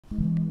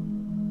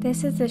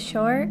This is a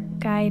short,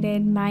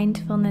 guided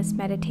mindfulness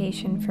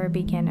meditation for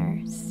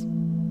beginners.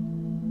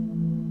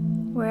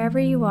 Wherever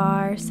you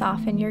are,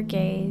 soften your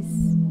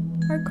gaze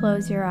or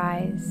close your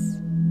eyes.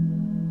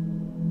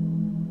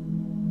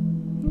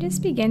 And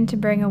just begin to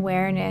bring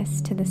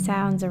awareness to the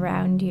sounds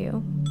around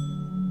you.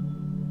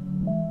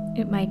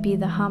 It might be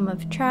the hum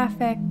of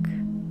traffic,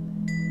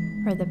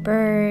 or the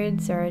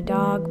birds, or a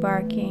dog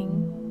barking.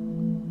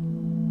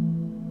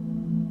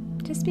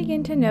 Just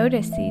begin to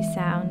notice these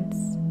sounds.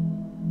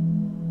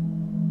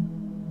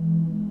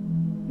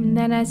 And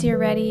then as you're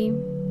ready,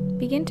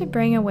 begin to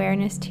bring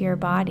awareness to your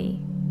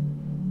body.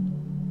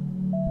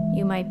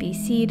 You might be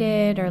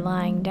seated or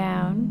lying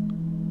down.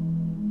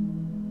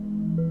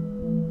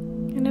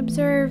 And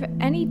observe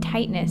any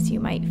tightness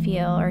you might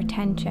feel or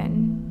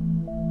tension.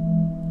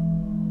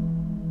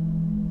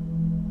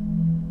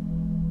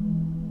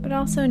 But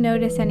also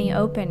notice any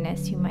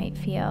openness you might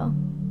feel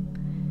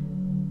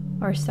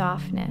or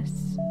softness.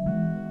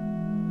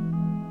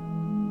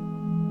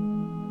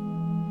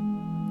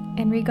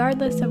 And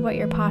regardless of what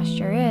your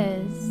posture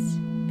is,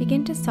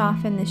 begin to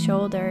soften the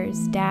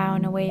shoulders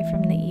down away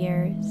from the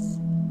ears.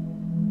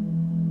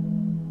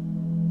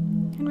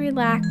 And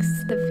relax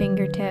the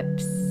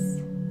fingertips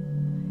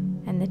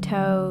and the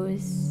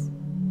toes.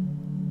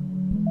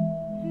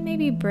 And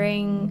maybe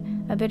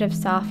bring a bit of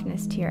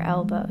softness to your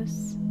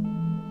elbows.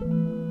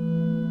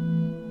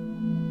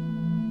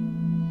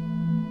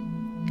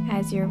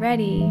 As you're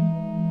ready,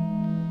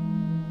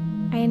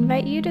 I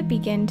invite you to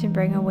begin to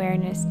bring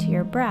awareness to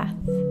your breath.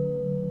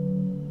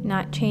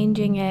 Not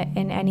changing it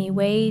in any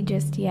way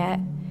just yet,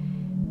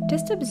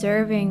 just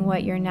observing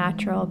what your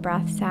natural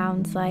breath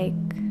sounds like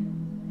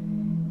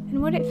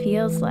and what it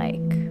feels like.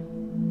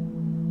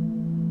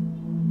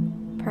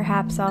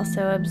 Perhaps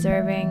also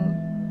observing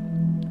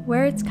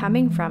where it's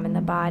coming from in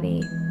the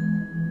body.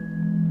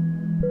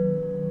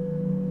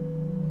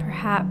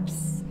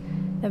 Perhaps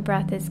the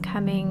breath is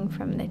coming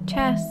from the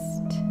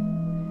chest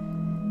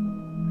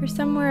or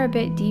somewhere a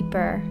bit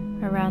deeper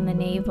around the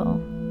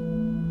navel.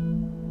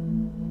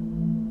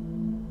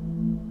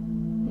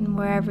 And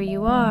wherever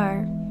you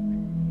are,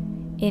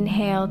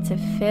 inhale to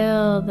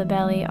fill the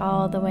belly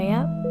all the way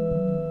up.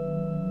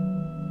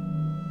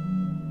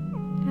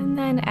 And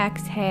then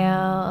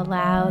exhale,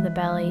 allow the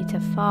belly to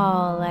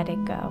fall, let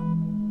it go.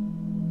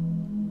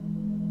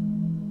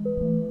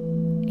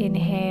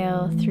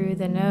 Inhale through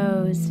the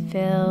nose,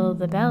 fill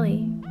the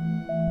belly.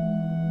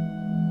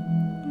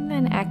 And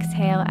then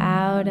exhale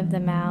out of the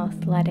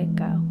mouth, let it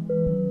go.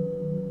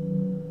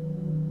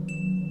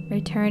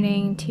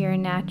 Returning to your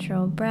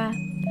natural breath,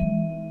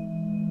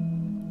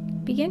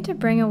 begin to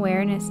bring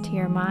awareness to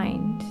your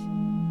mind,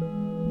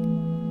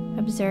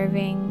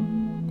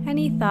 observing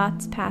any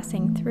thoughts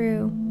passing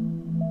through.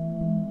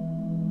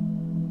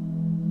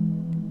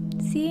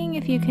 Seeing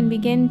if you can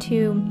begin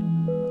to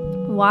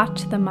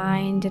watch the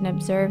mind and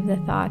observe the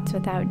thoughts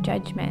without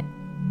judgment,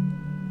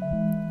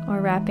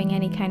 or wrapping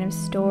any kind of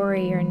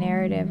story or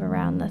narrative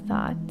around the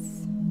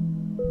thoughts.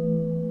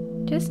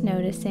 Just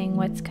noticing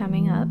what's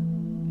coming up.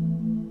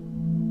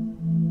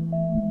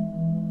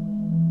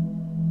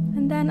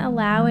 And then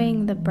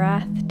allowing the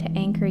breath to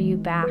anchor you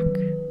back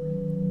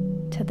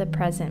to the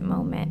present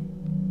moment.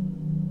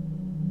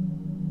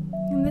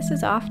 And this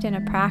is often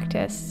a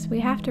practice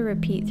we have to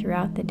repeat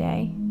throughout the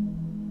day.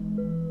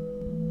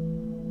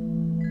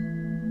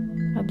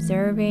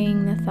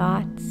 Observing the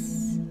thoughts,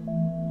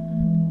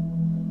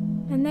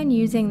 and then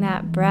using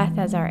that breath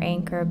as our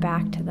anchor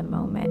back to the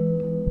moment.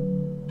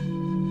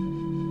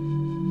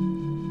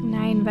 And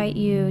I invite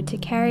you to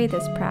carry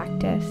this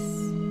practice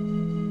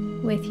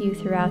with you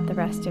throughout the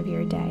rest of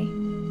your day.